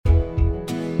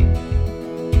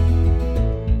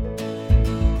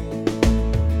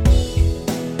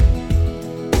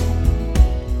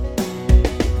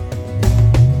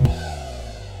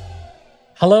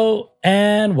Hello,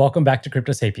 and welcome back to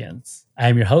Crypto Sapiens. I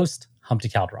am your host, Humpty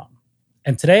Calderon.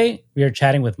 And today we are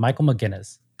chatting with Michael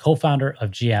McGinnis, co-founder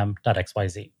of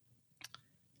GM.xyz.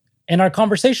 In our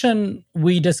conversation,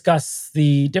 we discuss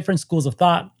the different schools of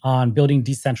thought on building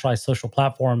decentralized social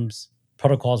platforms,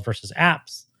 protocols versus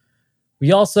apps.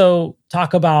 We also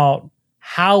talk about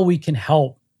how we can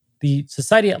help the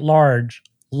society at large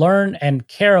learn and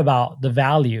care about the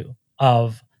value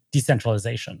of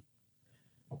decentralization.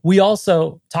 We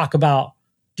also talk about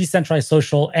decentralized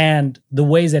social and the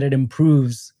ways that it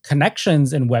improves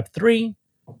connections in Web3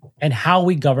 and how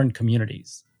we govern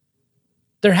communities.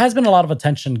 There has been a lot of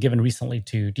attention given recently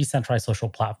to decentralized social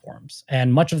platforms,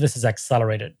 and much of this is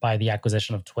accelerated by the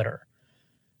acquisition of Twitter.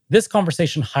 This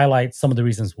conversation highlights some of the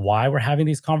reasons why we're having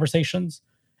these conversations,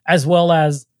 as well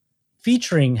as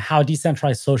featuring how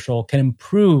decentralized social can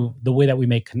improve the way that we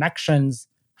make connections,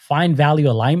 find value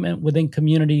alignment within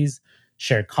communities,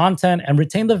 share content, and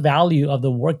retain the value of the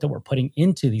work that we're putting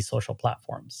into these social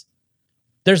platforms.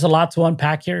 There's a lot to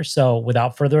unpack here, so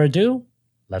without further ado,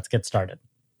 let's get started.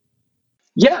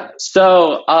 Yeah,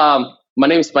 so my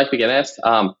name is Mike McGinnis.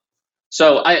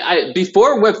 So I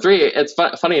before Web3, it's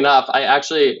funny enough, I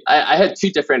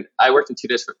worked in two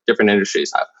different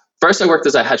industries. First, I worked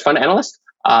as a hedge fund analyst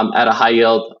at a high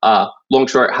yield, long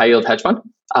short high yield hedge fund.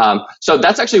 So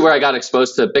that's actually where I got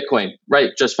exposed to Bitcoin, right?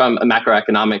 Just from a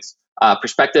macroeconomics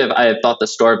perspective, I thought the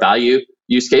store value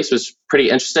use case was pretty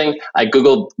interesting. I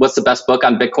Googled what's the best book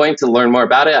on Bitcoin to learn more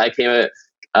about it. I came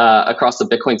across the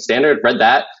Bitcoin Standard, read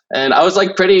that, and I was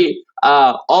like pretty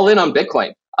all in on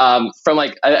Bitcoin from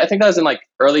like, I think that was in like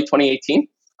early 2018.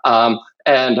 And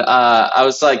I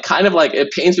was like, kind of like,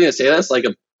 it pains me to say this, like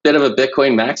a bit of a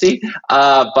Bitcoin maxi.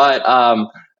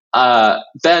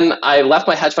 Then I left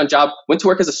my hedge fund job, went to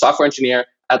work as a software engineer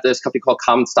at this company called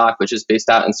Common Stock, which is based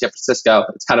out in San Francisco.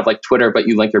 It's kind of like Twitter, but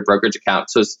you link your brokerage account.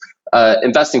 So it's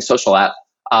investing social app.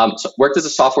 So worked as a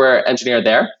software engineer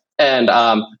there. And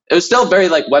it was still very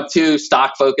like Web2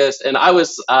 stock focused. And I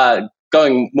was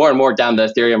going more and more down the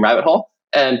Ethereum rabbit hole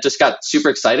and just got super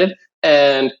excited.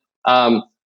 And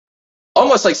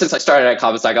almost like since I started at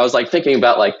Common Stock, I was like thinking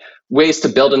about like ways to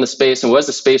build in the space and what does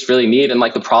the space really need and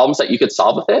like the problems that you could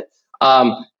solve with it.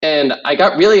 And I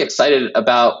got really excited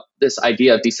about this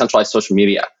idea of decentralized social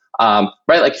media, right?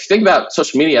 Like if you think about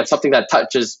social media, it's something that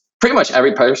touches pretty much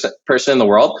every person in the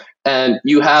world. And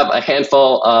you have a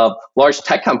handful of large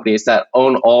tech companies that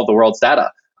own all the world's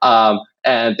data.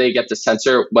 And they get to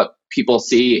censor what people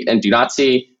see and do not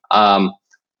see.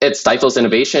 It stifles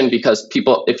innovation because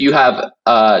people, if you have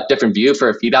a different view for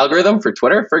a feed algorithm for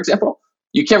Twitter, for example,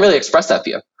 you can't really express that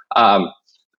view.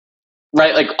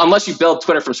 Right? Like unless you build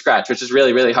Twitter from scratch, which is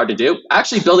really, really hard to do.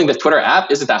 Actually building the Twitter app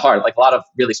isn't that hard. Like a lot of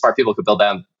really smart people could build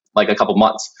that in like a couple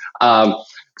months.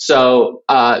 So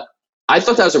I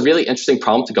thought that was a really interesting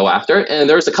problem to go after. And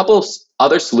there was a couple of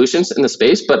other solutions in the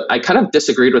space, but I kind of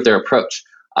disagreed with their approach.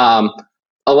 A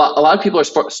lot of people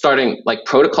are starting like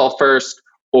protocol first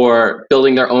or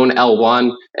building their own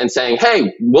L1 and saying,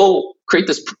 hey, we'll create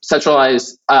this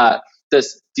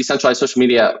this decentralized social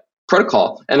media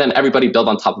protocol, and then everybody build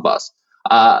on top of us.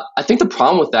 I think the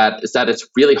problem with that is that it's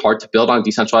really hard to build on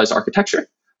decentralized architecture,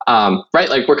 right?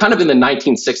 Like we're kind of in the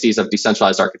 1960s of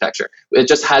decentralized architecture. It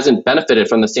just hasn't benefited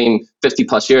from the same 50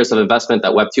 plus years of investment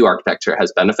that Web2 architecture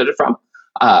has benefited from.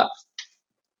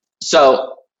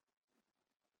 So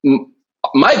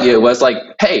my view was like,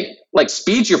 hey, like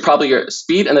speed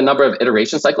and the number of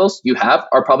iteration cycles you have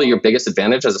are probably your biggest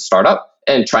advantage as a startup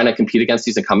and trying to compete against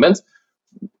these incumbents.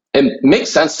 It makes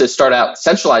sense to start out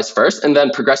centralized first and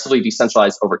then progressively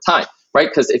decentralize over time, right?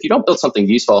 Because if you don't build something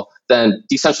useful, then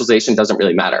decentralization doesn't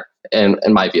really matter in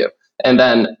my view. And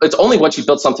then it's only once you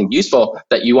build something useful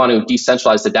that you want to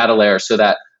decentralize the data layer so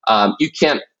that you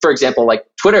can't, for example, like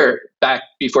Twitter back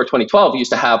before 2012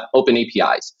 used to have open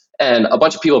APIs and a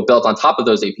bunch of people built on top of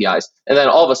those APIs. And then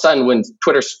all of a sudden when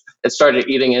it started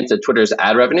eating into Twitter's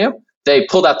ad revenue, they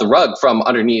pulled out the rug from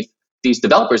underneath these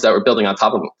developers that were building on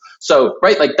top of them. So,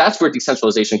 right, like that's where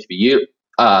decentralization can be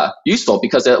useful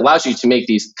because it allows you to make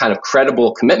these kind of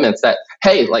credible commitments that,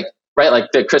 hey, like, right,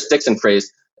 like the Chris Dixon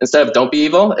phrase, instead of don't be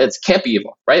evil, it's can't be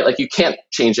evil, right? Like you can't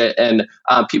change it. And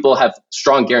people have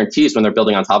strong guarantees when they're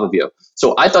building on top of you.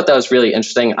 So I thought that was really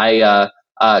interesting. I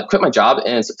quit my job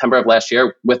in September of last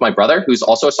year with my brother, who's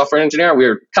also a software engineer. We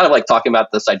were kind of like talking about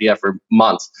this idea for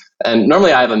months. And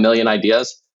normally I have a million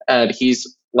ideas and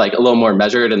he's like a little more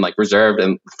measured and like reserved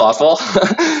and thoughtful.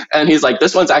 And he's like,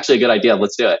 this one's actually a good idea.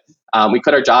 Let's do it. We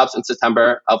quit our jobs in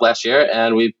September of last year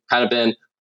and we've kind of been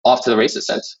off to the races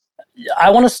since. I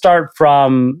want to start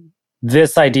from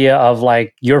this idea of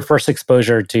like your first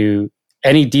exposure to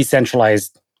any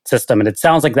decentralized system, and it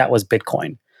sounds like that was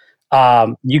Bitcoin.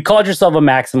 You called yourself a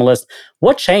maximalist.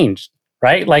 What changed,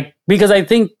 right? Like, because I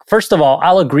think, first of all,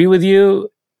 I'll agree with you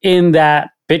in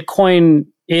that Bitcoin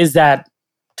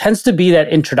tends to be that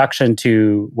introduction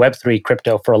to Web3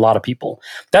 crypto for a lot of people.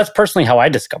 That's personally how I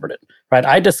discovered it, right?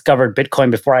 I discovered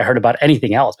Bitcoin before I heard about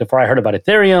anything else, before I heard about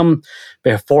Ethereum,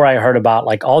 before I heard about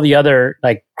like all the other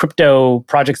like crypto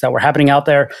projects that were happening out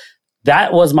there.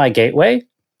 That was my gateway.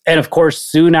 And of course,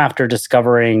 soon after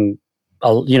discovering,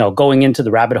 going into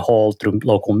the rabbit hole through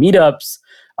local meetups,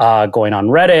 going on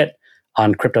Reddit,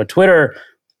 on crypto Twitter,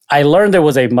 I learned there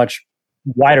was a much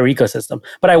wider ecosystem.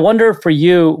 But I wonder for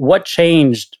you, what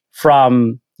changed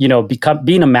from,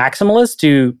 being a maximalist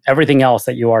to everything else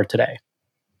that you are today?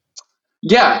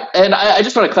 Yeah, and I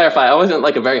just want to clarify, I wasn't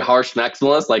like a very harsh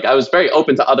maximalist. Like I was very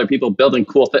open to other people building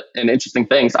cool and interesting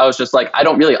things. I was just like, I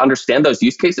don't really understand those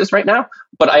use cases right now,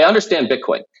 but I understand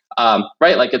Bitcoin,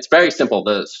 right? Like it's very simple,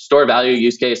 the store value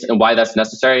use case and why that's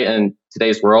necessary in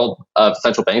today's world of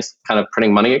central banks kind of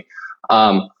printing money.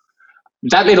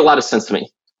 That made a lot of sense to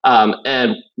me.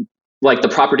 And like the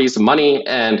properties of money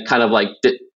and kind of like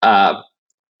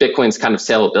Bitcoin's kind of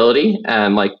salability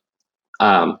and like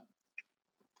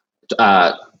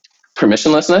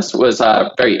permissionlessness was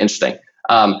very interesting.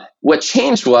 What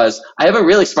changed was I have a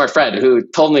really smart friend who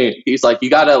told me, he's like, you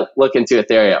got to look into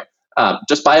Ethereum,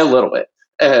 just buy a little bit.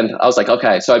 And I was like,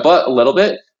 okay. So I bought a little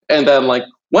bit. And then like,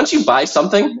 once you buy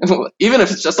something, even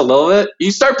if it's just a little bit,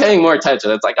 you start paying more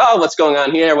attention. It's like, oh, what's going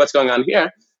on here? What's going on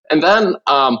here? And then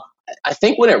I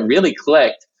think when it really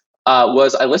clicked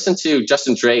was I listened to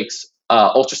Justin Drake's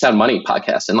Ultrasound Money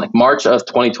podcast in like March of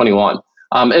 2021.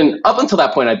 And up until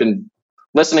that point, I've been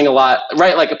listening a lot,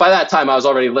 right? Like by that time, I was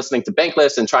already listening to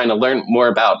Bankless and trying to learn more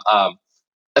about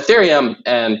Ethereum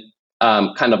and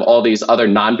kind of all these other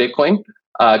non-Bitcoin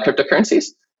cryptocurrencies.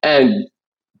 And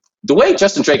the way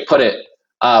Justin Drake put it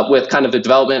with kind of the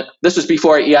development, this was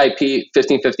before EIP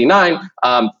 1559,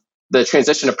 the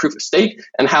transition of proof of stake,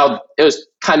 and how it was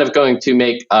kind of going to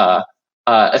make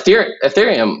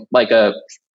Ethereum like a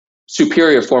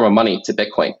superior form of money to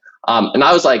Bitcoin. And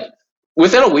I was like,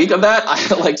 within a week of that, I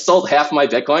like sold half my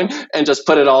Bitcoin and just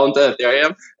put it all into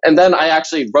Ethereum. And then I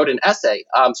actually wrote an essay.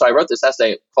 So I wrote this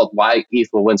essay called Why ETH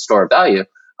Will Win Store of Value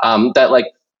that like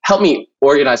helped me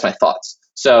organize my thoughts.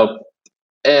 So,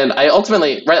 and I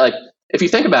ultimately, right, like if you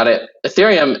think about it,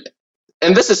 Ethereum,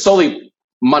 and this is solely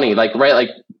money, like, right, like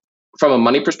from a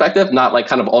money perspective, not like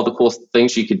kind of all the cool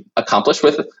things you could accomplish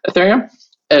with Ethereum.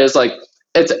 And it's like,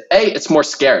 it's more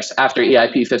scarce after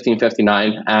EIP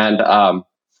 1559 and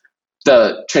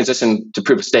the transition to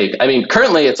proof of stake. I mean,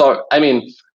 currently it's all,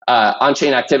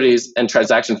 on-chain activities and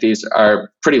transaction fees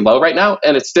are pretty low right now,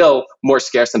 and it's still more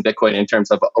scarce than Bitcoin in terms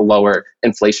of a lower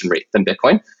inflation rate than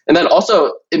Bitcoin. And then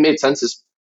also it made sense as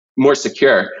more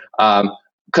secure.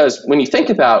 Because when you think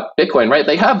about Bitcoin, right,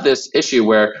 they have this issue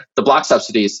where the block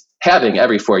subsidies halving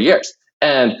every 4 years,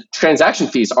 and transaction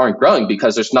fees aren't growing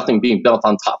because there's nothing being built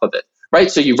on top of it,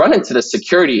 right? So you run into the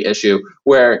security issue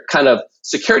where kind of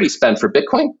security spend for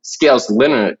Bitcoin scales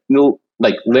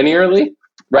linearly,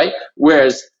 right?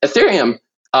 Whereas Ethereum,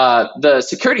 the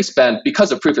security spend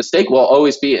because of proof of stake will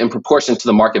always be in proportion to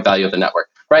the market value of the network,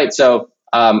 right? So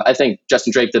I think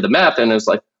Justin Drake did the math, and it was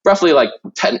like roughly like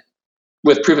 10.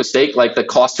 With proof of stake, like the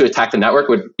cost to attack the network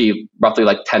would be roughly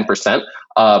like 10%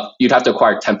 of, you'd have to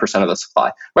acquire 10% of the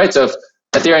supply, right? So if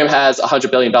Ethereum has $100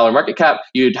 billion market cap,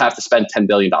 you'd have to spend $10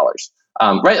 billion,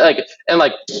 right? Like, and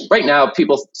like right now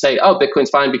people say, oh, Bitcoin's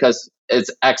fine because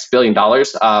it's X billion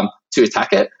dollars to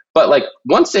attack it. But like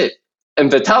once it,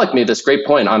 and Vitalik made this great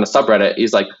point on the subreddit,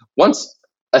 he's like, once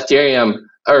Ethereum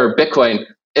or Bitcoin,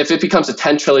 if it becomes a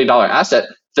 $10 trillion asset,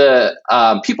 the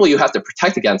people you have to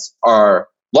protect against are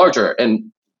larger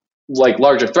and like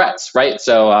larger threats, right?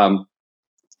 So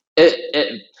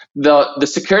the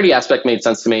security aspect made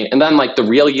sense to me, and then like the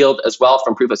real yield as well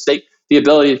from proof of stake, the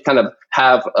ability to kind of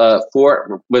have 4%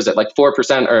 or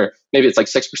maybe it's like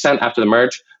 6% after the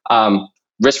merge,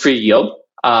 risk-free yield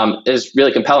is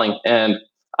really compelling, and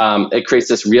it creates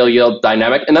this real yield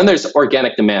dynamic. And then there's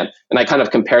organic demand, and I kind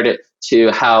of compared it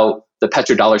to how the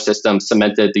petrodollar system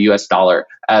cemented the US dollar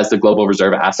as the global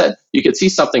reserve asset. You could see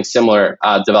something similar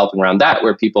developing around that,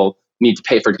 where people need to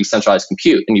pay for decentralized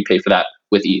compute, and you pay for that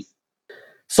with ETH.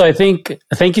 So I think,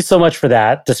 thank you so much for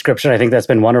that description. I think that's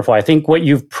been wonderful. I think what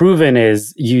you've proven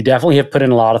is you definitely have put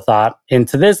in a lot of thought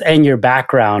into this, and your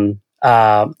background,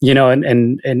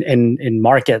 in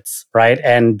markets, right?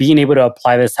 And being able to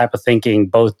apply this type of thinking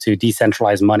both to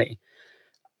decentralized money.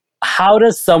 How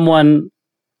does someone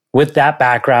with that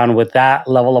background, with that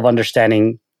level of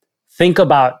understanding, think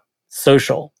about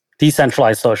social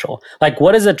decentralized social? Like,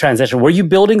 what is the transition? Were you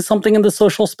building something in the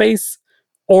social space?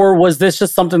 Or was this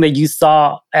just something that you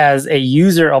saw as a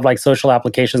user of like social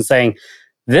applications saying,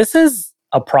 this is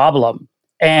a problem?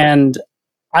 And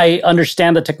I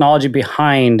understand the technology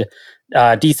behind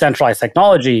decentralized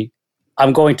technology.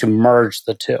 I'm going to merge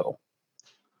the two.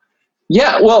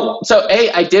 Yeah, well, so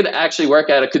I did actually work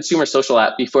at a consumer social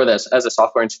app before this as a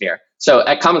software engineer. So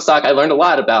at Common Stock, I learned a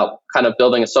lot about kind of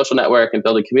building a social network and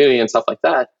building community and stuff like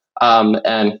that,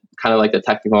 and kind of like the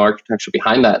technical architecture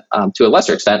behind that to a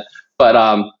lesser extent. But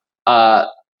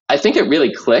I think it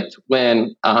really clicked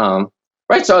when,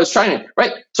 right? So I was trying,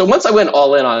 right? So once I went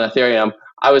all in on Ethereum,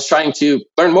 I was trying to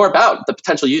learn more about the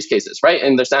potential use cases, right?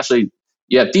 And there's naturally,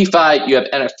 you have DeFi, you have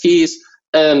NFTs.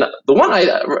 And the one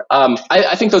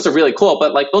I think those are really cool,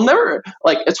 but like they'll never,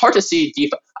 like, it's hard to see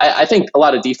DeFi. I think a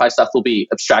lot of DeFi stuff will be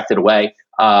abstracted away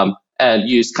and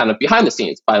used kind of behind the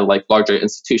scenes by like larger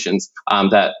institutions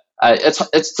that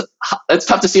it's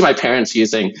tough to see my parents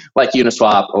using like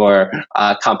Uniswap or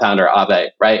Compound or Aave,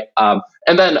 right?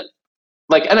 And then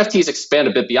like NFTs expand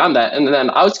a bit beyond that. And then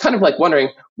I was kind of like wondering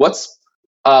what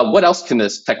else can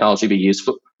this technology be used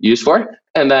for?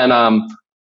 And then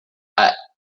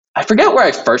I forget where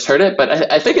I first heard it,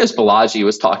 but I think it was Balaji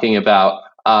was talking about,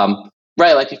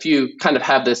 right, like if you kind of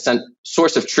have this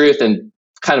source of truth and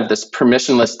kind of this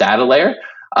permissionless data layer,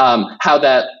 how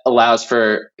that allows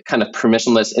for kind of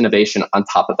permissionless innovation on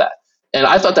top of that. And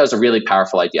I thought that was a really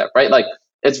powerful idea, right? Like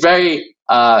it's very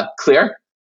clear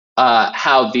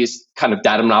how these kind of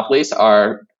data monopolies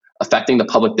are affecting the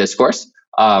public discourse.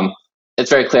 It's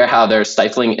very clear how they're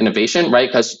stifling innovation, right?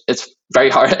 Because it's very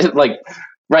hard, like,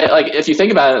 right, like if you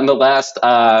think about it, in the last,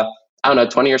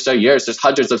 20 or so years, there's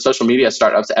hundreds of social media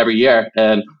startups every year,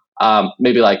 and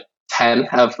maybe like 10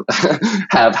 have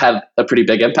have had a pretty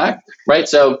big impact, right?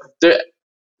 So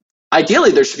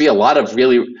ideally, there should be a lot of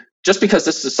really, just because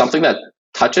this is something that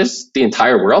touches the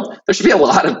entire world, there should be a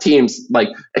lot of teams like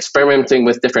experimenting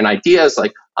with different ideas,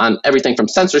 like on everything from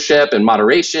censorship and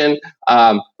moderation,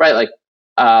 right? Like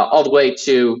all the way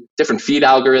to different feed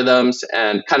algorithms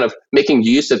and kind of making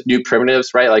use of new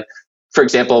primitives, right? Like, for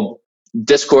example,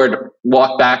 Discord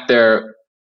walked back their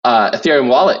Ethereum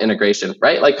wallet integration,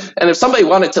 right? Like, and if somebody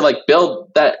wanted to like build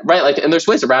that, right? Like, and there's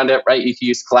ways around it, right? You can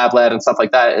use CollabLed and stuff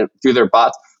like that through their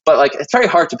bots, but like, it's very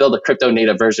hard to build a crypto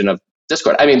native version of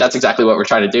Discord. I mean, that's exactly what we're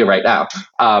trying to do right now.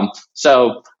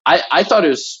 So I thought it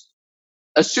was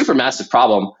a super massive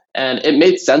problem, and it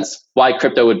made sense why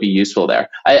crypto would be useful there.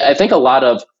 I think a lot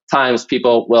of times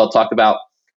people will talk about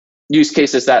use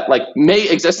cases that like may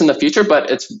exist in the future,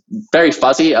 but it's very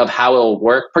fuzzy of how it'll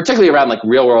work, particularly around like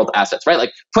real world assets, right?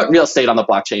 Like put real estate on the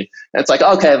blockchain. And it's like,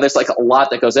 okay, there's like a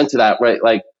lot that goes into that, right?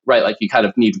 Like you kind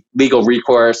of need legal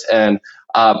recourse and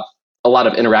a lot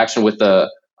of interaction with the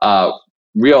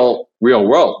real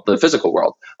world, the physical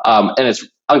world. And it's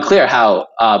unclear how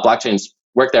blockchains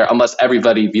work there unless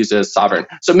everybody views it as sovereign.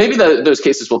 So maybe those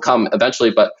cases will come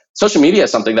eventually, but social media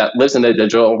is something that lives in the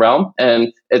digital realm,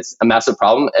 and it's a massive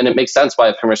problem, and it makes sense why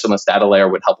a permissionless data layer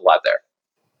would help a lot there.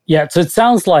 Yeah, so it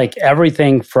sounds like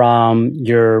everything from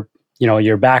your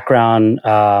background,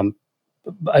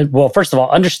 well, first of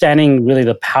all, understanding really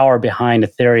the power behind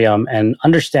Ethereum and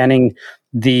understanding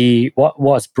what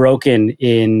was broken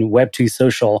in Web2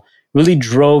 social really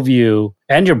drove you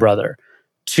and your brother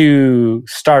to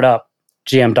start up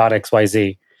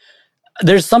GM.xyz.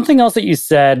 There's something else that you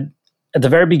said at the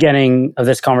very beginning of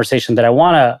this conversation that I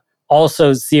want to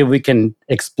also see if we can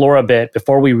explore a bit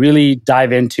before we really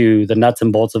dive into the nuts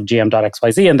and bolts of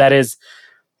GM.xyz, and that is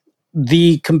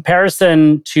the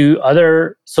comparison to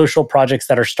other social projects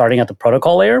that are starting at the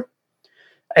protocol layer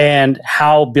and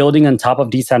how building on top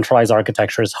of decentralized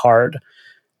architecture is hard.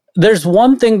 There's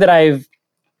one thing that I've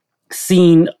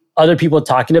seen other people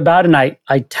talking about, and I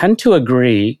tend to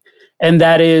agree, and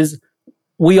that is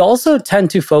we also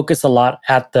tend to focus a lot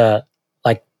at the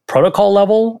like protocol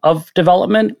level of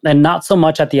development and not so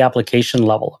much at the application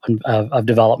level of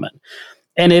development.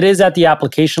 And it is at the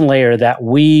application layer that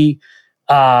we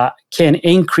can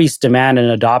increase demand and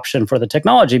adoption for the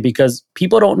technology, because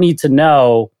people don't need to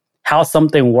know how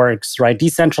something works, right?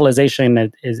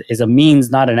 Decentralization is a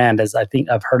means, not an end, as I think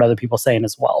I've heard other people saying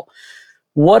as well.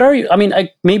 What are you,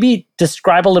 maybe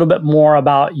describe a little bit more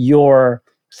about your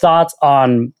thoughts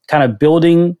on kind of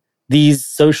building these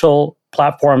social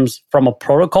platforms from a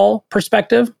protocol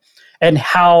perspective, and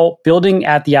how building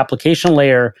at the application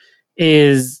layer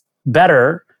is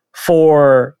better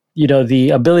for the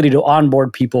ability to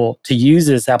onboard people to use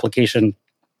this application,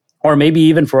 or maybe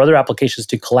even for other applications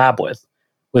to collab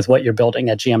with what you're building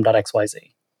at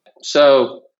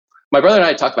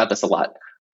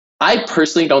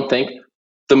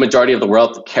the majority of the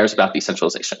world cares about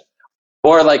decentralization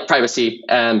or like privacy,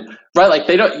 and right, like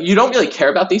you don't really care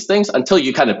about these things until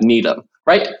you kind of need them,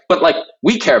 right? But like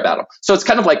we care about them. So it's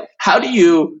kind of like, how do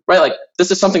you, right, like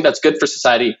this is something that's good for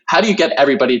society. How do you get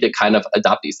everybody to kind of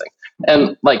adopt these things?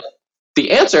 And like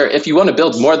the answer, if you want to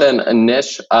build more than a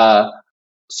niche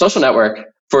social network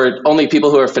for only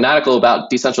people who are fanatical about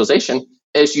decentralization,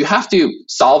 is you have to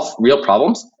solve real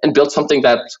problems and build something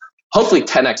that's hopefully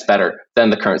 10x better than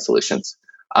the current solutions.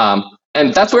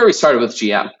 And that's where we started with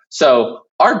GM. So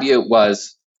our view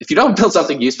was, if you don't build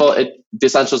something useful,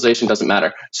 decentralization doesn't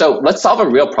matter. So let's solve a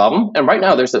real problem. And right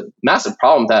now there's a massive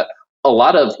problem that a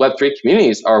lot of Web3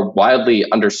 communities are wildly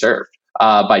underserved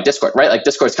by Discord, right? Like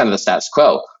Discord's kind of the status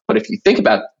quo. But if you think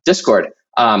about Discord,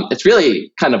 it's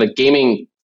really kind of a gaming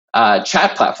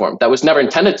chat platform that was never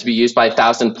intended to be used by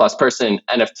 1,000+ person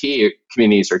NFT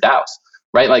communities or DAOs,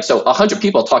 right? Like, so 100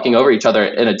 people talking over each other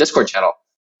in a Discord channel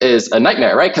is a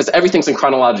nightmare, right? Because everything's in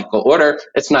chronological order.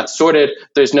 It's not sorted.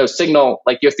 There's no signal.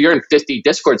 Like if you're in 50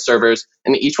 Discord servers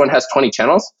and each one has 20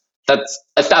 channels, that's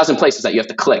 1,000 places that you have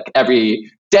to click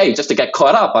every day just to get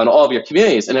caught up on all of your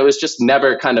communities. And it was just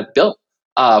never kind of built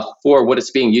for what it's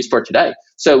being used for today.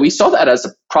 So we saw that as a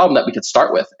problem that we could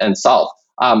start with and solve.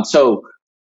 So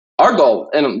our goal,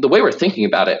 and the way we're thinking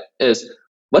about it, is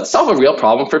let's solve a real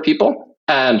problem for people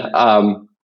and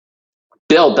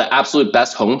build the absolute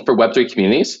best home for Web3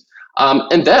 communities.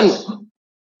 And then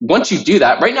once you do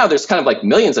that, right now there's kind of like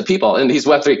millions of people in these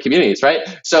Web3 communities, right?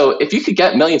 So if you could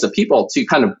get millions of people to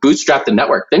kind of bootstrap the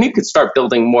network, then you could start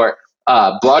building more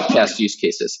broadcast use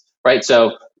cases, right?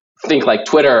 So think like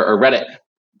Twitter or Reddit.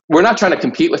 We're not trying to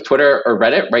compete with Twitter or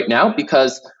Reddit right now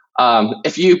because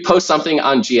if you post something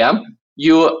on GM,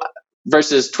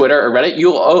 versus Twitter or Reddit,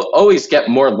 you'll always get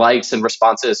more likes and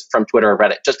responses from Twitter or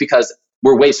Reddit just because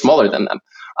we're way smaller than them.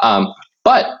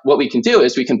 But what we can do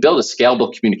is we can build a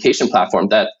scalable communication platform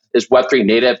that is Web3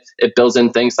 native. It builds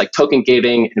in things like token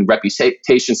gating and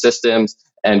reputation systems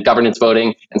and governance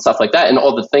voting and stuff like that, and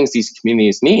all the things these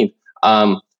communities need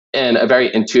in a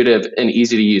very intuitive and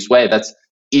easy to use way that's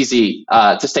easy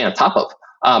to stay on top of.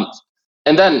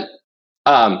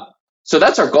 So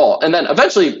that's our goal. And then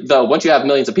eventually, though, once you have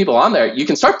millions of people on there, you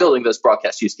can start building those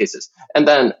broadcast use cases. And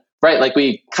then, right, like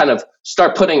we kind of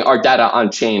start putting our data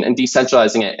on chain and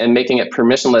decentralizing it and making it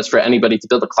permissionless for anybody to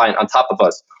build a client on top of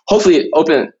us. Hopefully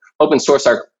open source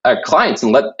our clients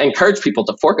and encourage people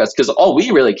to fork us, because all we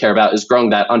really care about is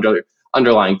growing that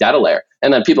underlying data layer.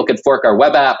 And then people can fork our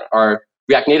web app, our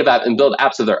React Native app, and build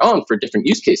apps of their own for different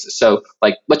use cases. So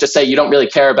like, let's just say you don't really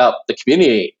care about the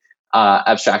community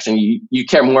abstraction. You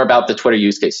care more about the Twitter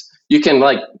use case. You can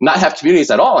like not have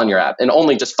communities at all on your app and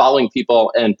only just following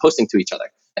people and posting to each other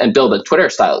and build a Twitter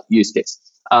style use case.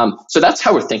 So that's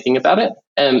how we're thinking about it.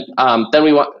 And then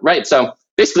we want, right, so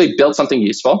basically build something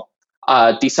useful,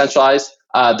 decentralize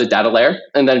the data layer,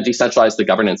 and then decentralize the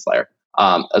governance layer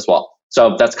as well.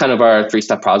 So that's kind of our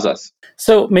 3-step process.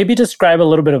 So maybe describe a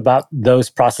little bit about those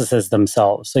processes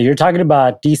themselves. So you're talking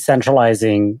about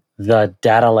decentralizing the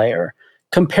data layer.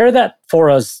 Compare that for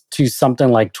us to something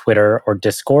like Twitter or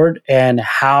Discord and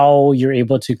how you're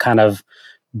able to kind of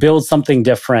build something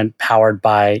different powered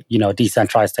by,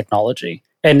 decentralized technology.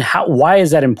 And why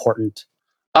is that important?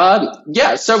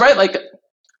 Yeah, so right, like,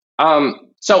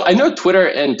 so I know Twitter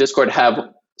and Discord have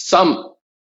some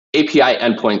API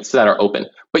endpoints that are open,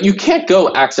 but you can't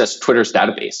go access Twitter's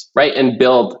database, right, and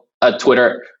build a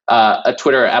Twitter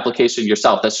application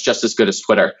yourself that's just as good as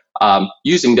Twitter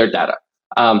using their data.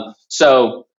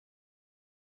 So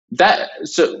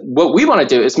what we want to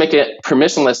do is make it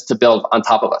permissionless to build on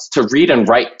top of us, to read and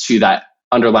write to that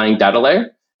underlying data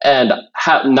layer and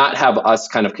not have us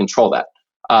kind of control that.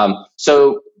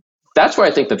 So that's where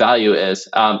I think the value is.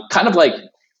 Kind of like,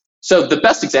 so the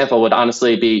best example would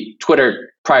honestly be Twitter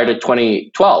prior to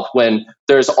 2012, when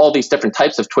there's all these different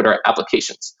types of Twitter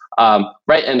applications,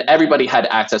 right? And everybody had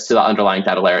access to the underlying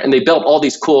data layer, and they built all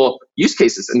these cool use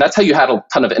cases. And that's how you had a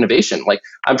ton of innovation. Like,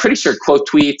 I'm pretty sure quote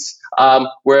tweets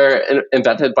were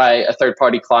invented by a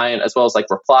third-party client, as well as like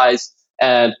replies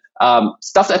and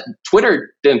stuff that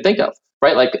Twitter didn't think of,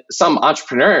 right? Like some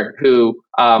entrepreneur who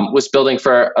was building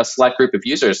for a select group of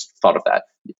users thought of that.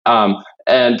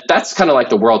 And that's kind of like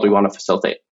the world we want to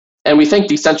facilitate. And we think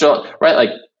right? Like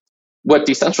what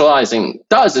decentralizing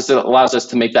does is it allows us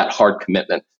to make that hard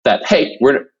commitment that, hey,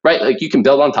 we're right, like you can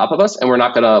build on top of us and we're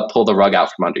not going to pull the rug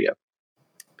out from under you.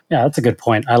 Yeah, that's a good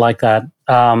point. I like that.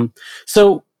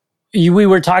 So we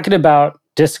were talking about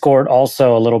Discord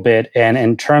also a little bit, and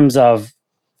in terms of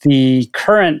the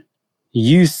current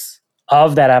use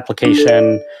of that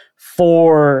application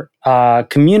for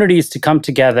communities to come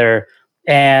together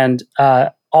and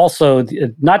also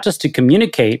not just to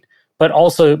communicate, but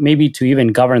also maybe to even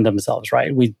govern themselves,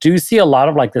 right? We do see a lot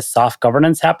of like this soft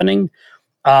governance happening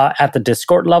at the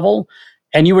Discord level.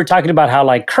 And you were talking about how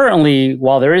like currently,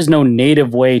 while there is no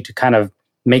native way to kind of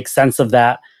make sense of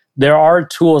that, there are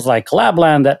tools like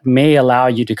Collabland that may allow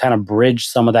you to kind of bridge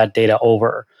some of that data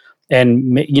over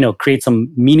and create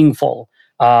some meaningful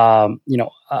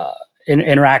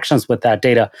interactions with that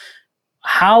data.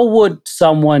 How would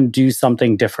someone do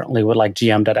something differently with like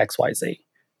GM.xyz?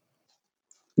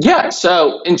 Yeah,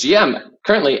 so in GM,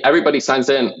 currently everybody signs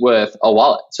in with a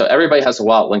wallet. So everybody has a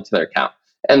wallet linked to their account.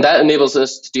 And that enables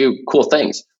us to do cool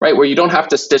things, right? Where you don't have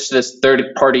to stitch this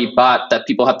third-party bot that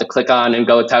people have to click on and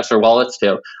go attach their wallets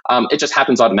to. It just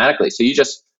happens automatically. So you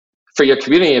just, for your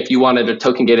community, if you wanted to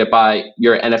token gate it by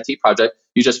your NFT project,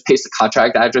 you just paste the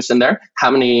contract address in there, how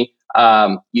many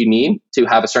you need to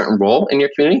have a certain role in your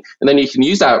community. And then you can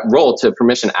use that role to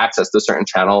permission access to certain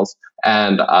channels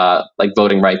and like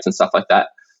voting rights and stuff like that.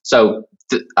 So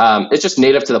it's just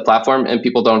native to the platform, and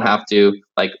people don't have to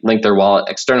like link their wallet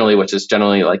externally, which is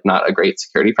generally like not a great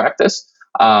security practice.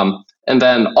 And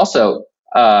then also,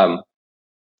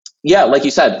 yeah, like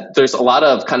you said, there's a lot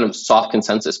of kind of soft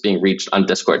consensus being reached on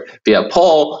Discord via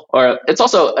poll, or it's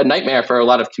also a nightmare for a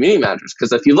lot of community managers,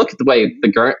 because if you look at the way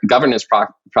the governance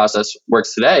process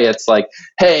works today, it's like,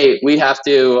 hey, we have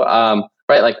to,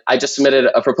 right, like I just submitted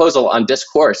a proposal on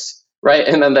Discourse, right?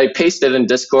 And then they paste it in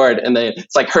Discord, and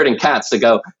it's like herding cats to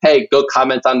go, hey, go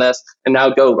comment on this, and now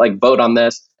go like vote on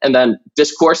this. And then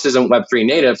Discourse isn't Web3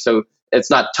 native, so it's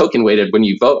not token weighted when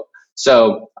you vote.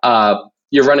 So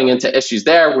you're running into issues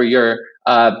there where your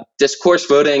Discourse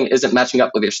voting isn't matching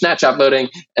up with your Snapchat voting.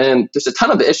 And there's a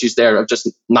ton of issues there of just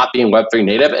not being Web3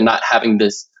 native and not having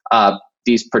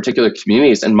these particular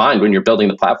communities in mind when you're building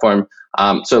the platform.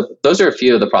 So those are a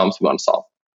few of the problems we want to solve.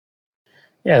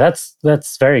 Yeah,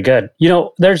 that's very good.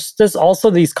 There's also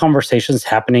these conversations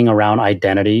happening around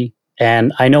identity.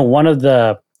 And I know one of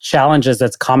the challenges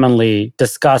that's commonly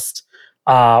discussed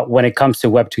when it comes to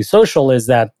Web2 social is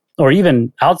that, or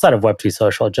even outside of Web2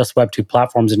 social, just Web2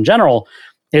 platforms in general,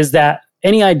 is that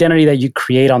any identity that you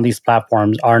create on these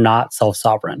platforms are not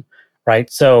self-sovereign, right?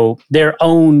 So they're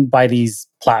owned by these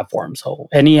platforms. So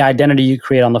any identity you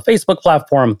create on the Facebook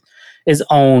platform is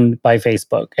owned by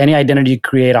Facebook. Any identity you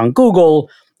create on Google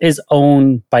is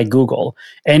owned by Google.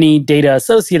 Any data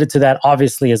associated to that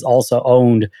obviously is also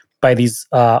owned by these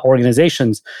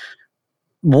organizations.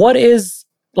 What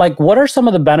are some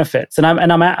of the benefits? And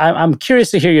I'm curious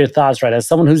to hear your thoughts, right? As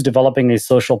someone who's developing a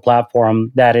social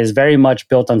platform that is very much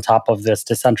built on top of this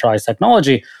decentralized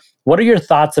technology, what are your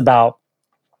thoughts about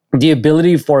the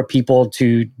ability for people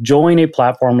to join a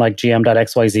platform like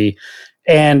GM.xyz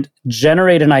and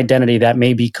generate an identity that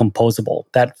may be composable,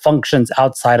 that functions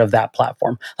outside of that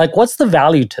platform? Like, what's the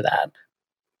value to that?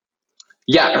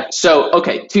 Yeah. So,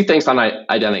 okay, two things on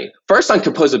identity. First, on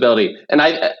composability. And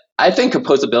I think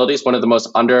composability is one of the most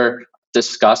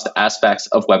under-discussed aspects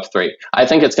of Web3. I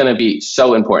think it's going to be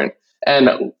so important.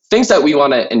 And things that we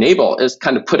want to enable is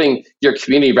kind of putting your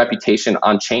community reputation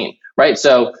on chain, right?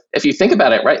 So if you think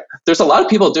about it, right, there's a lot of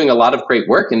people doing a lot of great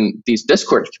work in these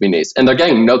Discord communities, and they're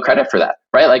getting no credit for that,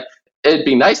 right? Like, it'd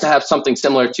be nice to have something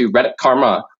similar to Reddit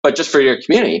Karma, but just for your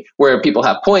community, where people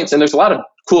have points. And there's a lot of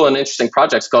cool and interesting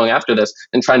projects going after this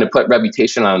and trying to put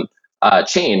reputation on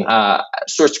chain.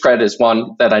 Source Credit is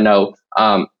one that I know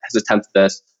has attempted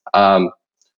this.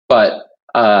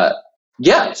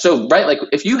 Yeah, so right, like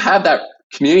if you have that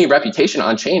community reputation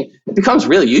on chain, it becomes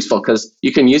really useful because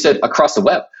you can use it across the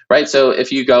web, right? So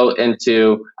if you go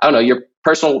into, I don't know, your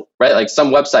personal, right, like some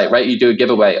website, right, you do a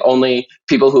giveaway, only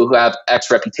people who have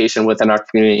X reputation within our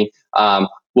community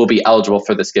will be eligible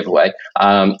for this giveaway.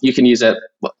 You can use it,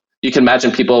 you can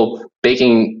imagine people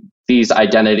baking these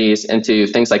identities into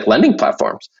things like lending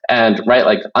platforms and, right,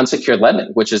 like unsecured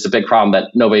lending, which is a big problem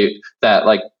that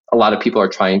like a lot of people are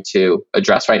trying to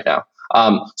address right now.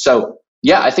 So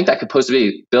yeah, I think that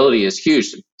composability is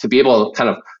huge to be able to kind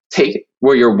of take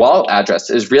where your wallet address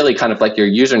is really kind of like your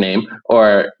username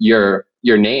or your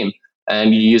name,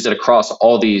 and you use it across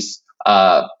all these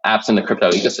apps in the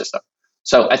crypto ecosystem.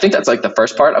 So I think that's like the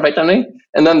first part of identity.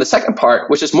 And then the second part,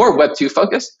 which is more Web 2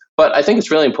 focused, but I think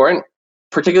it's really important,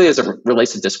 particularly as it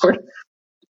relates to Discord.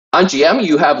 On GM,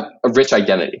 you have a rich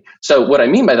identity. So what I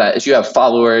mean by that is you have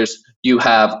followers, you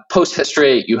have post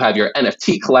history, you have your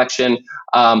NFT collection,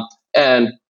 and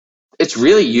it's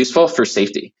really useful for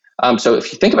safety. So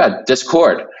if you think about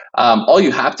Discord, all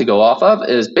you have to go off of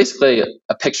is basically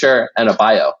a picture and a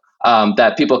bio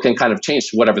that people can kind of change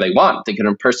to whatever they want. They can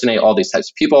impersonate all these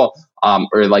types of people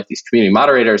or like these community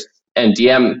moderators and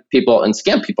DM people and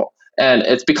scam people. And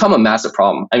it's become a massive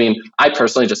problem. I mean, I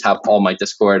personally just have all my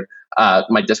Discord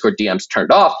DMs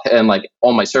turned off and like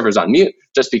all my servers on mute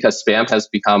just because spam has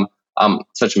become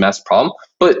such a massive problem.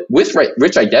 But with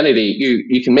rich identity,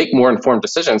 you can make more informed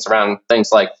decisions around things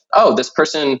like, oh, this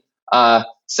person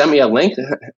sent me a link.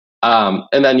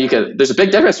 And then there's a big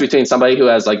difference between somebody who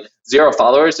has like 0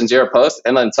 followers and 0 posts,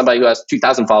 and then somebody who has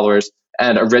 2,000 followers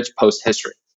and a rich post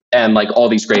history and like all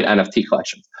these great NFT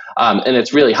collections. And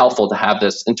it's really helpful to have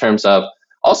this in terms of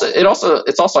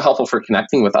it's also helpful for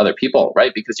connecting with other people,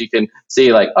 right? Because you can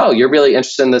see like, oh, you're really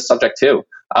interested in this subject too.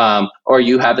 Or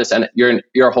you have this, and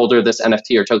you're a holder of this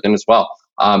NFT or token as well.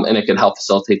 And it can help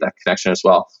facilitate that connection as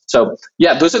well. So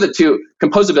yeah, those are the two: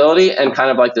 composability and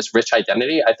kind of like this rich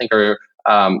identity, I think are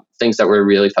things that we're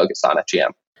really focused on at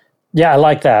GM. Yeah, I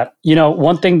like that.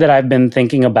 One thing that I've been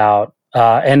thinking about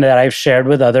and that I've shared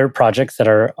with other projects that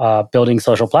are building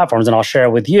social platforms, and I'll share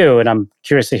it with you, and I'm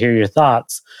curious to hear your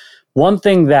thoughts. One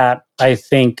thing that I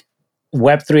think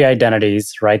Web3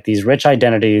 identities, right, these rich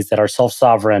identities that are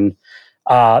self-sovereign,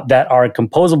 that are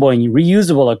composable and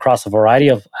reusable across a variety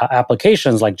of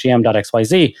applications like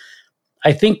GM.xyz,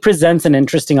 I think presents an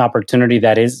interesting opportunity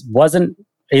that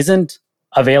isn't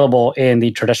available in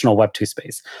the traditional Web2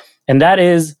 space. And that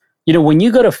is, when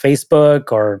you go to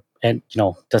Facebook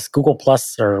does Google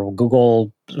Plus or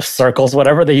Google Circles,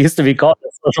 whatever they used to be called,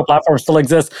 social platforms still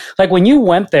exist. Like when you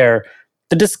went there,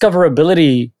 the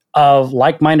discoverability of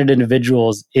like-minded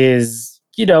individuals is,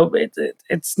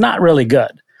 it's not really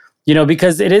good,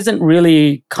 because it isn't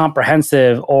really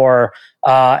comprehensive or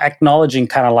acknowledging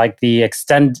kind of like the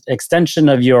extension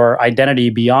of your identity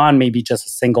beyond maybe just a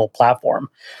single platform.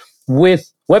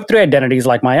 With Web3 identities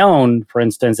like my own, for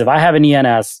instance, if I have an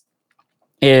ENS,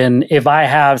 and if I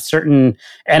have certain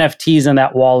NFTs in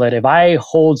that wallet, if I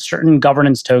hold certain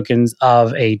governance tokens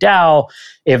of a DAO,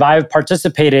 if I've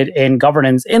participated in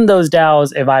governance in those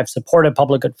DAOs, if I've supported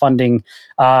public funding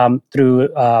through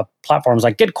platforms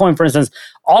like Gitcoin, for instance,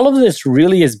 all of this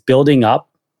really is building up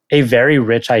a very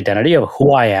rich identity of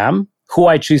who I am, who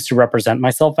I choose to represent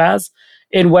myself as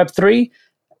in Web3.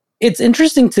 It's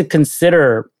interesting to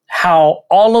consider how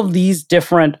all of these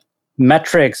different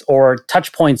metrics or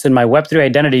touch points in my Web3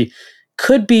 identity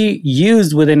could be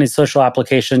used within a social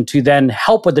application to then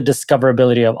help with the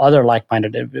discoverability of other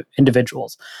like-minded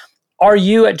individuals. Are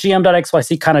you at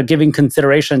GM.xyz kind of giving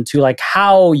consideration to like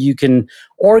how you can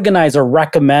organize or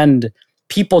recommend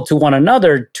people to one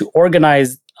another to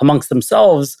organize amongst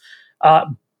themselves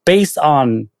based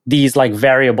on these like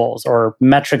variables or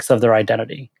metrics of their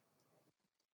identity?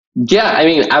 Yeah, I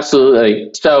mean, absolutely.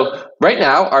 So right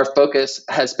now, our focus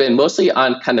has been mostly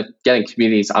on kind of getting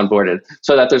communities onboarded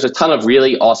so that there's a ton of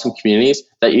really awesome communities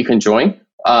that you can join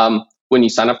when you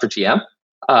sign up for GM.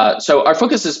 So our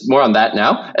focus is more on that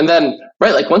now. And then,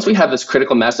 right, like once we have this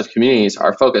critical mass of communities,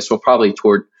 our focus will probably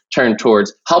turn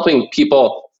towards helping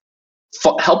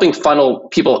funnel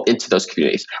people into those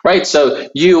communities, right? So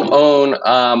you own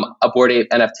a Bored Ape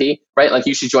NFT, right? Like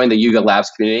you should join the Yuga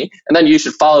Labs community, and then you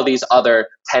should follow these other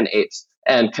 10 apes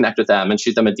and connect with them and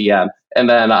shoot them a DM. And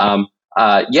then,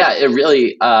 it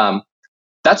really,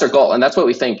 that's our goal. And that's what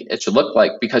we think it should look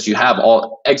like, because you have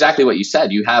exactly what you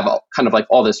said. You have kind of like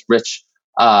all this rich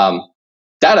data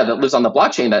that lives on the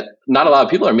blockchain that not a lot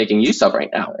of people are making use of right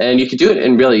now. And you can do it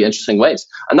in really interesting ways.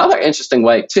 Another interesting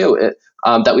way too,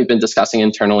 that we've been discussing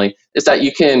internally is that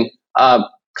you can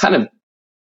kind of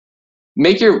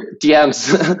make your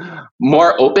DMs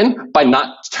more open by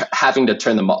not having to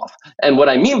turn them off. And what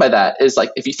I mean by that is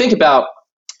like, if you think about,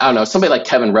 I don't know, somebody like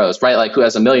Kevin Rose, right? Like who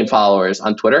has 1 million followers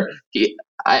on Twitter.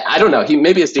 I don't know,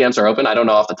 maybe his DMs are open. I don't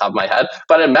know off the top of my head,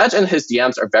 but imagine his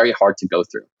DMs are very hard to go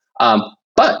through.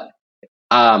 But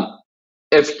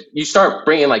if you start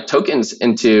bringing like tokens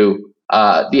into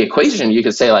the equation, you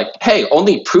could say like, hey,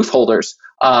 only proof holders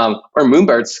or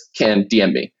Moonbirds can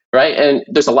DM me, right? And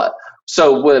there's a lot.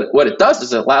 So what it does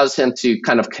is it allows him to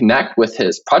kind of connect with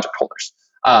his project holders.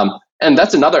 And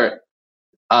that's another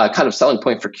kind of selling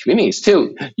point for communities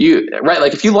too. Right?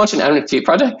 Like if you launch an NFT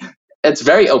project, it's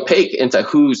very opaque into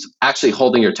who's actually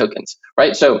holding your tokens,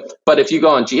 right? So, but if you go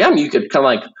on GM, you could kind of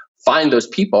like find those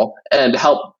people and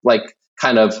help like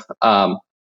kind of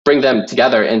bring them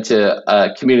together into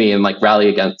a community and like rally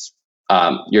against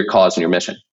your cause and your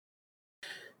mission.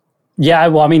 Yeah,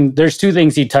 well, I mean, there's two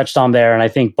things you touched on there, and I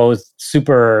think both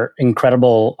super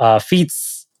incredible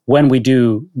feats when we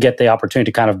do get the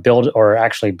opportunity to kind of build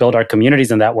our communities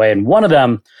in that way. And one of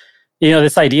them,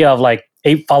 this idea of like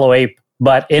ape follow ape,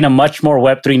 but in a much more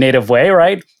Web3 native way,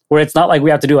 right? where it's not like we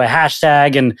have to do a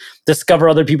hashtag and discover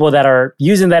other people that are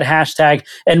using that hashtag.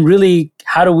 And really,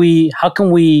 how can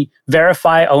we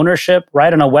verify ownership,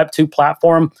 right, on a Web2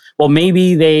 platform? Well,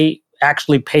 maybe they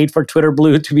actually paid for Twitter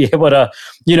Blue to be able to,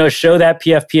 show that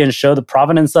PFP and show the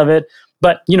provenance of it.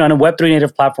 But, in a Web3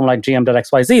 native platform like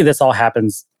GM.xyz, this all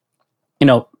happens,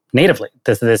 natively.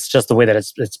 This is just the way that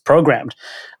it's programmed.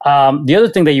 The other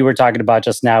thing that you were talking about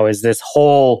just now is this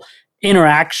whole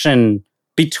interaction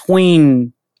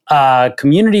between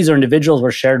communities or individuals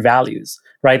with shared values,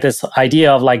 right? This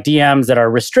idea of like DMs that are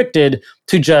restricted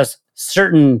to just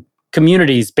certain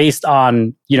communities based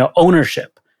on,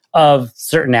 ownership of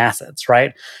certain assets,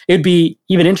 right? It'd be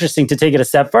even interesting to take it a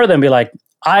step further and be like,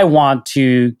 I want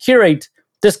to curate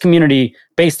this community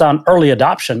based on early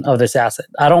adoption of this asset.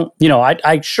 I don't,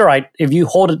 if you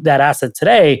hold that asset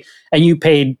today and you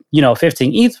paid,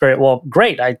 15 ETH for it, well,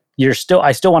 great. I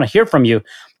still want to hear from you.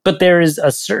 But there is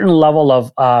a certain level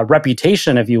of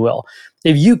reputation, if you will.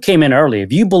 If you came in early,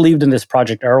 if you believed in this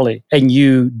project early and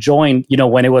you joined,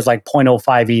 when it was like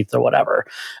 0.05 ETH or whatever,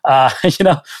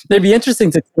 it'd be interesting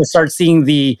to start seeing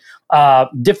the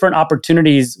different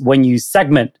opportunities when you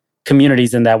segment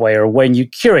communities in that way, or when you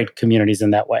curate communities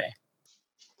in that way.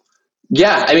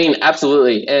 Yeah, I mean,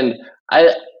 absolutely. And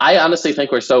I honestly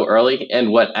think we're so early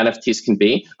in what NFTs can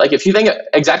be. Like, if you think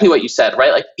exactly what you said,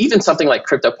 right? Like, even something like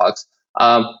CryptoPunks,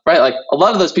 right? Like, a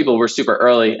lot of those people were super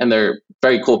early and they're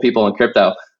very cool people in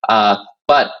crypto.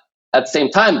 But at the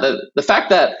same time, the fact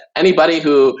that anybody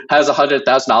who has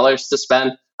 $100,000 to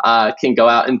spend can go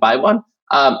out and buy one,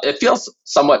 it feels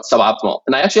somewhat suboptimal.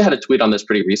 And I actually had a tweet on this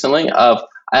pretty recently of,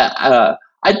 I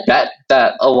bet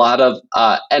that a lot of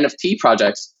NFT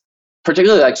projects,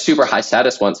 particularly like super high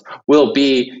status ones, will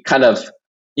be kind of,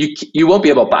 you won't be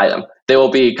able to buy them. They will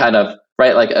be kind of,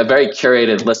 right, like a very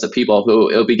curated list of people who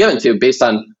it will be given to based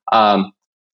on,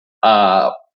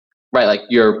 right, like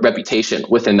your reputation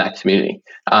within that community.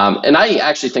 And I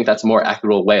actually think that's a more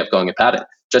equitable way of going about it,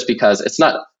 just because it's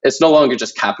no longer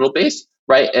just capital based,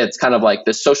 right? It's kind of like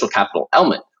this social capital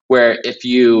element where if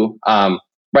you,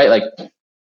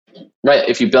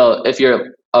 if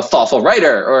you're a thoughtful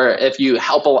writer, or if you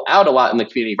help out a lot in the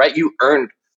community, right, you earned,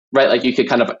 right, like you could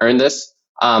kind of earn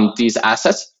these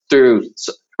assets through,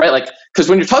 right, like, because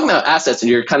when you're talking about assets and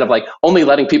you're kind of like only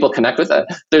letting people connect with it,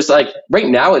 there's like, right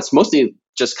now it's mostly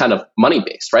just kind of money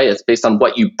based, right? It's based on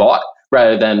what you bought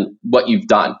rather than what you've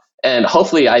done. And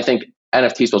hopefully I think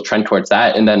NFTs will trend towards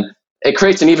that. And then it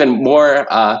creates an even more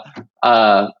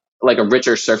like a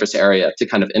richer surface area to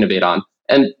kind of innovate on.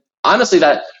 And honestly,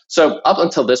 so up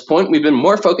until this point, we've been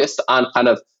more focused on kind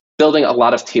of building a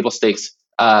lot of table stakes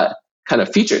kind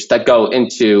of features that go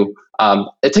into,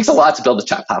 it takes a lot to build a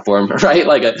chat platform, right?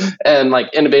 And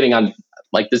innovating on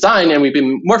like design. And we've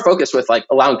been more focused with like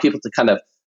allowing people to kind of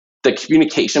the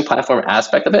communication platform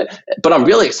aspect of it. But I'm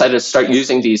really excited to start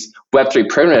using these Web3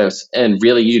 primitives in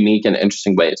really unique and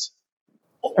interesting ways.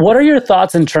 What are your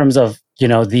thoughts in terms of,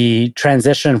 the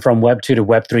transition from Web2 to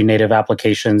Web3 native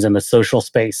applications in the social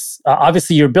space?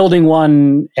 Obviously, you're building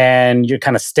one and you're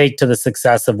kind of staked to the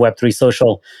success of Web3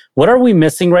 social. What are we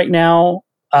missing right now,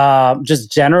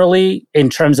 just generally,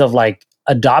 in terms of like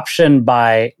adoption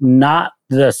by not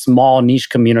the small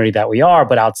niche community that we are,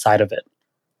 but outside of it?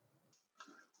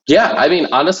 Yeah, I mean,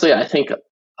 honestly, I think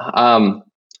a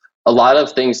lot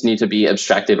of things need to be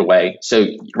abstracted away. So,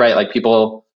 right, like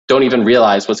people don't even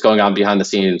realize what's going on behind the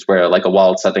scenes, where like a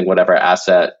wallet setting whatever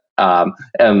asset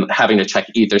and having to check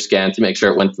Etherscan to make sure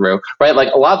it went through, right?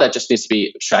 Like a lot of that just needs to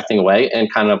be abstracting away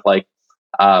and kind of like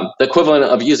the equivalent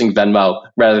of using Venmo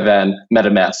rather than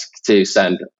MetaMask to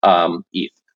send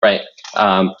ETH, right?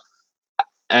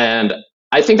 And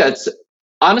I think that's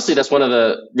one of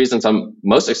the reasons I'm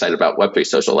most excited about Web3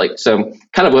 social. Like, so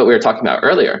kind of what we were talking about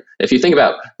earlier, if you think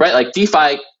about, right, like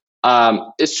DeFi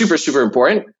is super, super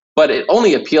important, but it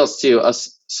only appeals to a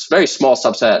very small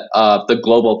subset of the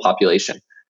global population.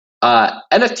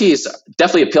 NFTs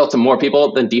definitely appeal to more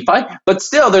people than DeFi, but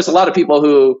still there's a lot of people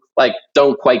who like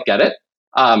don't quite get it,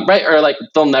 right? Or like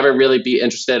they'll never really be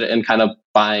interested in kind of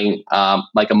buying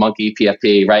like a monkey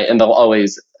PFP, right? And they'll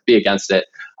always be against it.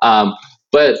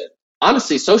 But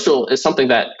honestly, social is something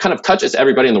that kind of touches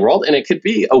everybody in the world, and it could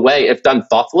be a way, if done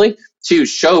thoughtfully, to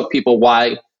show people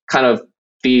why kind of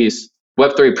these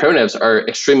Web3 primitives are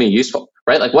extremely useful,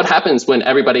 right? Like what happens when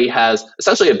everybody has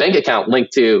essentially a bank account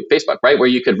linked to Facebook, right? Where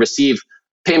you could receive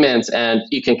payments and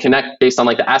you can connect based on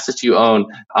like the assets you own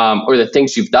or the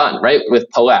things you've done, right? With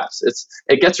POAPs,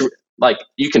 it gets like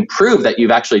you can prove that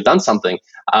you've actually done something,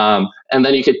 and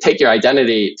then you could take your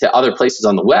identity to other places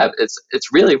on the web. It's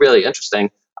really, really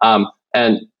interesting.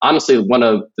 And honestly, one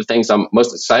of the things I'm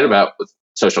most excited about with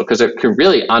social because it can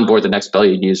really onboard the next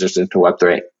billion users into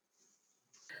Web3.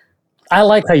 I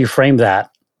like how you frame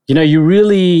that. You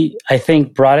really, I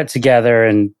think, brought it together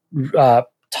and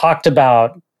talked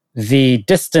about the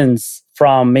distance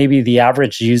from maybe the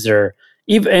average user,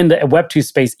 even in the Web2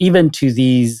 space, even to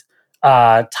these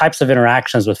types of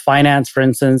interactions with finance, for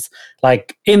instance.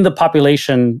 Like in the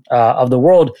population of the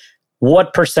world,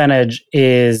 what percentage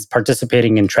is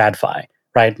participating in TradFi,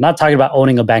 right? Not talking about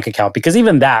owning a bank account, because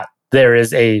even that, there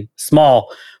is a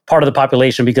small part of the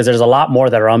population because there's a lot more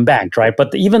that are unbanked, right?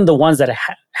 But even the ones that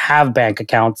have bank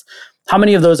accounts, how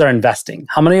many of those are investing?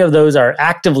 How many of those are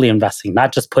actively investing,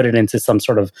 not just put it into some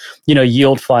sort of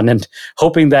yield fund and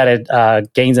hoping that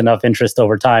it gains enough interest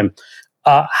over time?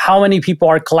 How many people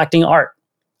are collecting art?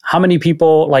 How many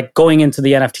people like going into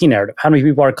the NFT narrative? How many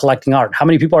people are collecting art? How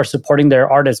many people are supporting their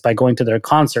artists by going to their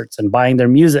concerts and buying their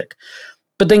music?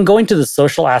 But then going to the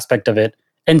social aspect of it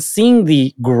and seeing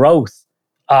the growth,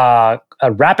 a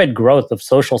rapid growth of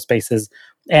social spaces,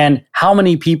 and how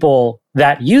many people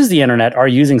that use the internet are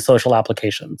using social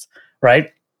applications,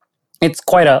 right? It's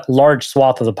quite a large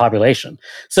swath of the population.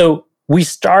 So we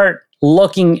start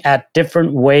looking at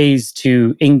different ways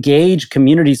to engage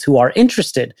communities who are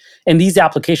interested in these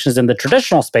applications in the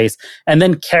traditional space, and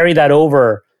then carry that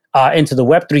over into the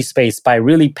Web3 space by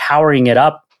really powering it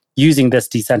up using this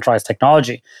decentralized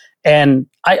technology. And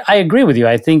I agree with you.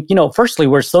 I think, firstly,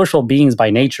 we're social beings by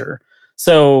nature.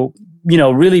 So,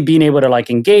 really being able to like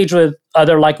engage with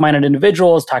other like-minded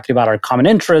individuals, talking about our common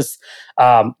interests,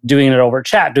 doing it over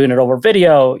chat, doing it over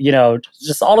video,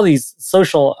 just all of these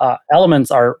social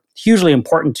elements are hugely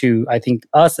important to, I think,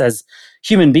 us as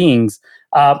human beings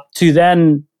to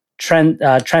then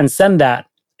transcend that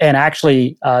and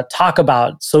actually talk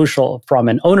about social from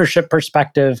an ownership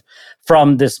perspective,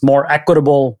 from this more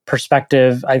equitable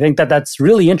perspective. I think that that's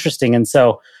really interesting. And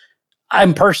so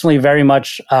I'm personally very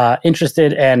much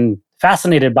interested and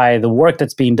fascinated by the work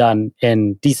that's being done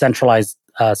in decentralized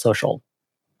social.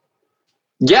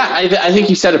 Yeah, I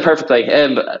think you said it perfectly.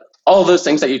 And all of those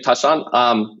things that you touched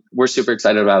on, we're super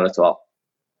excited about as well.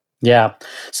 Yeah.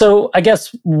 So I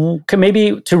guess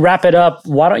maybe to wrap it up,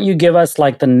 why don't you give us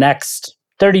like the next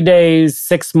 30 days,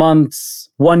 6 months,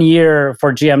 1 year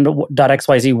for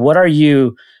GM.XYZ? What are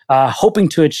you hoping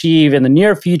to achieve in the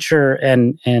near future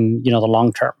and the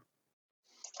long term?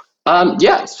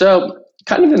 Yeah, so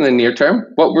kind of in the near term,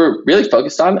 what we're really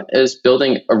focused on is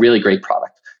building a really great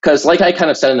product. Because like I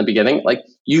kind of said in the beginning, like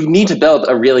you need to build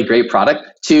a really great product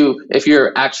if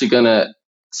you're actually going to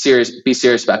be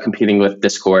serious about competing with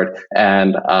Discord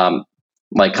and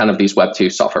like kind of these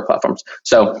Web2 software platforms.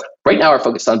 So right now we're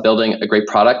focused on building a great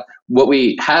product. What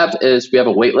we have is we have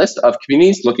a wait list of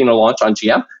communities looking to launch on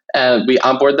GM, and we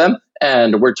onboard them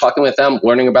and we're talking with them,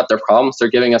 learning about their problems. They're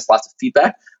giving us lots of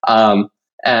feedback.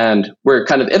 And we're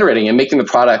kind of iterating and making the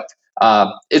product.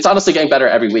 It's honestly getting better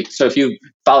every week. So if you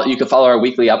can follow our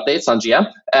weekly updates on GM,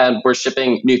 and we're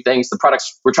shipping new things. The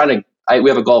products we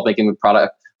have a goal of making the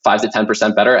product 5 to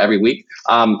 10% better every week.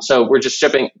 So we're just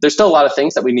shipping. There's still a lot of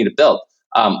things that we need to build,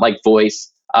 like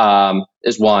voice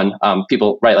is one.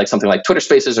 People write like something like Twitter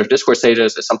Spaces or Discord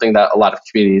stages is something that a lot of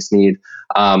communities need.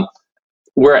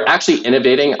 We're actually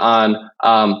innovating on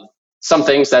some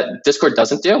things that Discord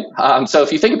doesn't do. So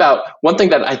if you think about one thing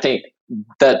that I think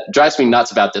that drives me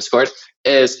nuts about Discord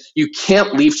is you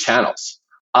can't leave channels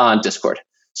on Discord.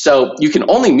 So you can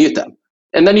only mute them.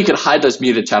 And then you can hide those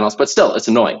muted channels, but still it's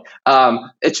annoying.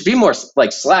 It should be more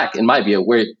like Slack, in my view,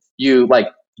 where you like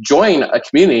join a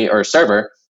community or a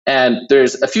server and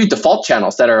there's a few default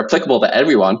channels that are applicable to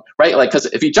everyone, right? Like, because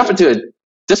if you jump into a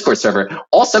Discord server,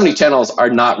 all 70 channels are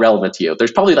not relevant to you.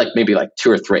 There's probably maybe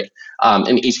 2 or 3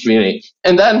 in each community.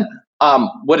 And then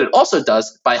what it also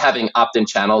does by having opt-in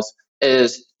channels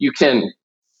is you can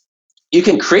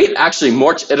create actually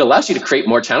more. It allows you to create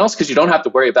more channels because you don't have to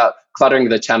worry about cluttering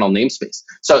the channel namespace.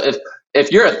 So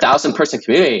if you're a 1,000-person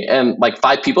community and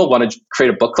 5 people want to create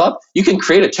a book club, you can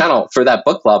create a channel for that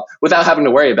book club without having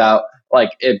to worry about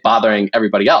it bothering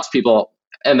everybody else.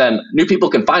 And then new people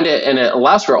can find it, and it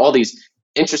allows for all these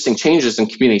interesting changes in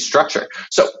community structure.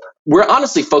 So we're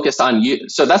honestly focused on you.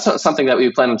 So that's something that we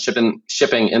plan on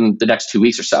shipping in the next 2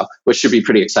 weeks or so, which should be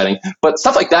pretty exciting. But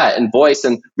stuff like that and voice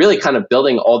and really kind of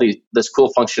building all this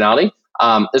cool functionality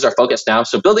is our focus now.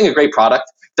 So building a great product,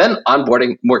 then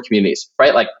onboarding more communities,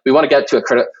 right? We want to get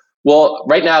to well,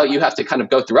 right now you have to kind of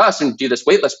go through us and do this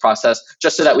waitlist process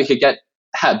just so that we could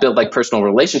build personal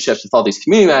relationships with all these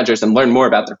community managers and learn more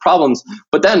about their problems.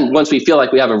 But then once we feel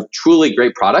like we have a truly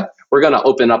great product, we're going to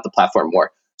open up the platform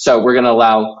more. So we're going to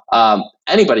allow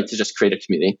anybody to just create a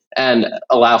community and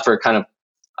allow for kind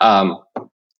of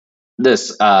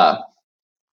this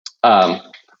right,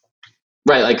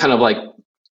 like kind of like,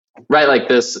 right, like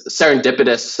this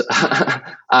serendipitous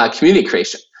community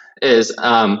creation is,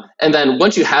 and then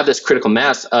once you have this critical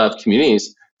mass of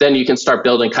communities, then you can start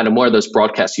building kind of more of those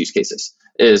broadcast use cases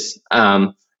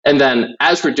and then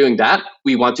as we're doing that,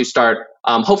 we want to start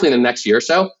hopefully in the next year or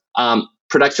so,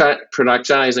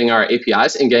 productionizing our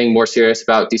APIs and getting more serious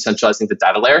about decentralizing the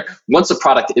data layer once the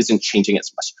product isn't changing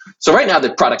as much. So right now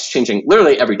the product's changing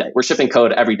literally every day. We're shipping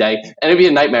code every day, and it'd be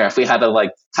a nightmare if we had to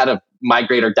like kind of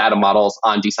migrate our data models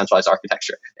on decentralized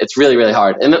architecture. It's really, really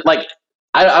hard. And like,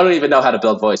 I don't even know how to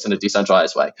build voice in a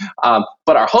decentralized way.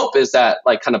 But our hope is that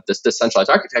like kind of this decentralized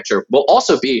architecture will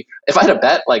also be, if I had a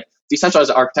bet, like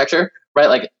decentralized architecture, right?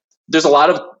 Like there's a lot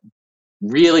of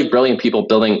really brilliant people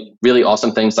building really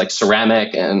awesome things like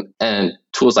Ceramic and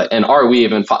tools like and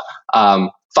Arweave and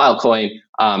Filecoin.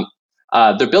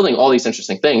 They're building all these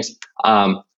interesting things,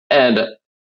 and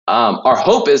our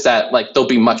hope is that like they'll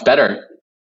be much better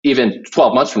even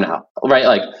 12 months from now, right?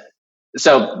 Like,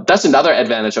 so that's another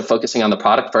advantage of focusing on the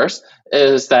product first,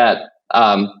 is that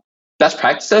best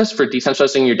practices for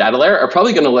decentralizing your data layer are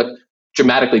probably going to look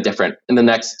dramatically different in the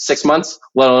next 6 months,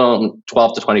 let alone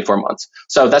 12 to 24 months.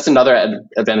 So that's another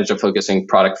advantage of focusing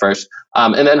product first.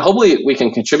 And then hopefully we can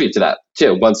contribute to that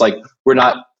too. Once like we're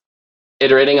not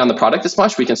iterating on the product as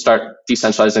much, we can start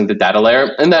decentralizing the data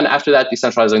layer. And then after that,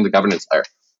 decentralizing the governance layer.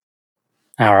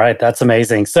 All right, that's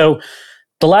amazing. So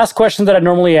the last question that I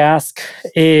normally ask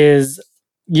is,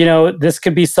 you know, this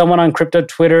could be someone on crypto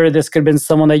Twitter, this could have been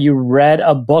someone that you read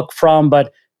a book from,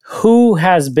 but who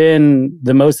has been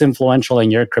the most influential in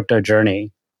your crypto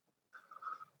journey?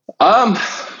 Tough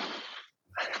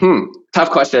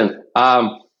question.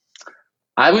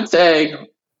 I would say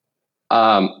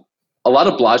a lot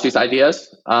of Balaji's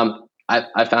ideas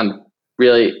I found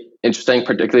really interesting,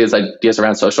 particularly his ideas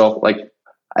around social. Like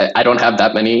I don't have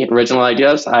that many original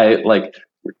ideas. I like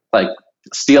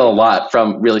steal a lot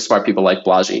from really smart people like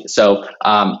Balaji. So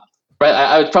right,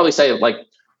 I would probably say like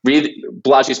read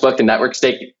Balaji's book, The Network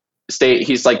State.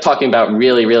 He's like talking about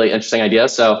really, really interesting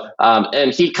ideas. So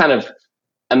and he kind of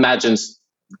imagines,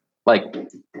 like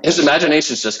his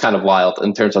imagination is just kind of wild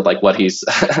in terms of like what he's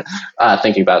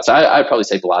thinking about. So I'd probably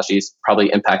say Balaji's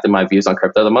probably impacted my views on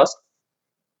crypto the most.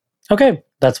 Okay,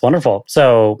 that's wonderful.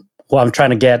 So I'm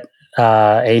trying to get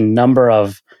a number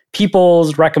of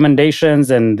people's recommendations,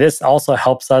 and this also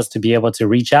helps us to be able to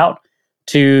reach out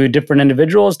to different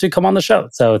individuals to come on the show.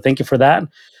 So thank you for that.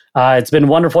 It's been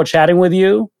wonderful chatting with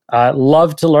you.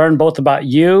 Love to learn both about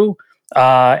you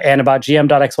and about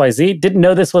GM.xyz. Didn't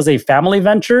know this was a family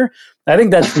venture. I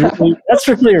think that's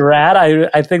really rad.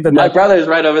 I think that my brother's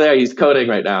right over there. He's coding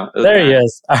right now. There he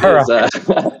is. All right.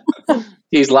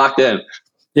 He's locked in.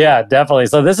 Yeah, definitely.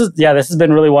 So this has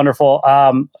been really wonderful.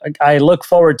 I look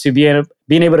forward to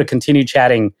being able to continue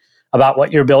chatting about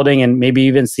what you're building and maybe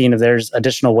even seeing if there's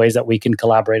additional ways that we can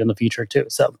collaborate in the future too.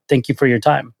 So thank you for your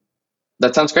time.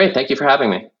 That sounds great. Thank you for having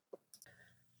me.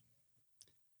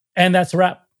 And that's a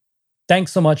wrap.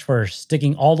 Thanks so much for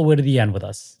sticking all the way to the end with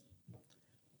us.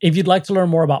 If you'd like to learn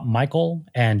more about Michael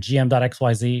and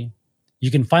GM.xyz,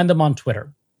 you can find them on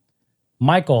Twitter.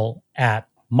 Michael at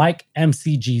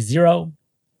MikeMCG0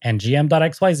 and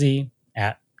GM.xyz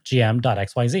at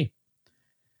GM.xyz.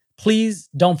 Please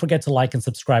don't forget to like and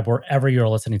subscribe wherever you're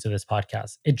listening to this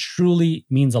podcast. It truly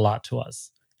means a lot to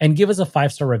us. And give us a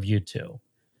 5-star review too.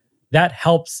 That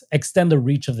helps extend the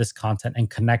reach of this content and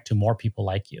connect to more people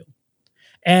like you.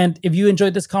 And if you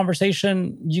enjoyed this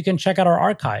conversation, you can check out our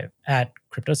archive at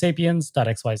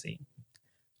cryptosapiens.xyz.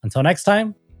 Until next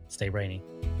time, stay brainy.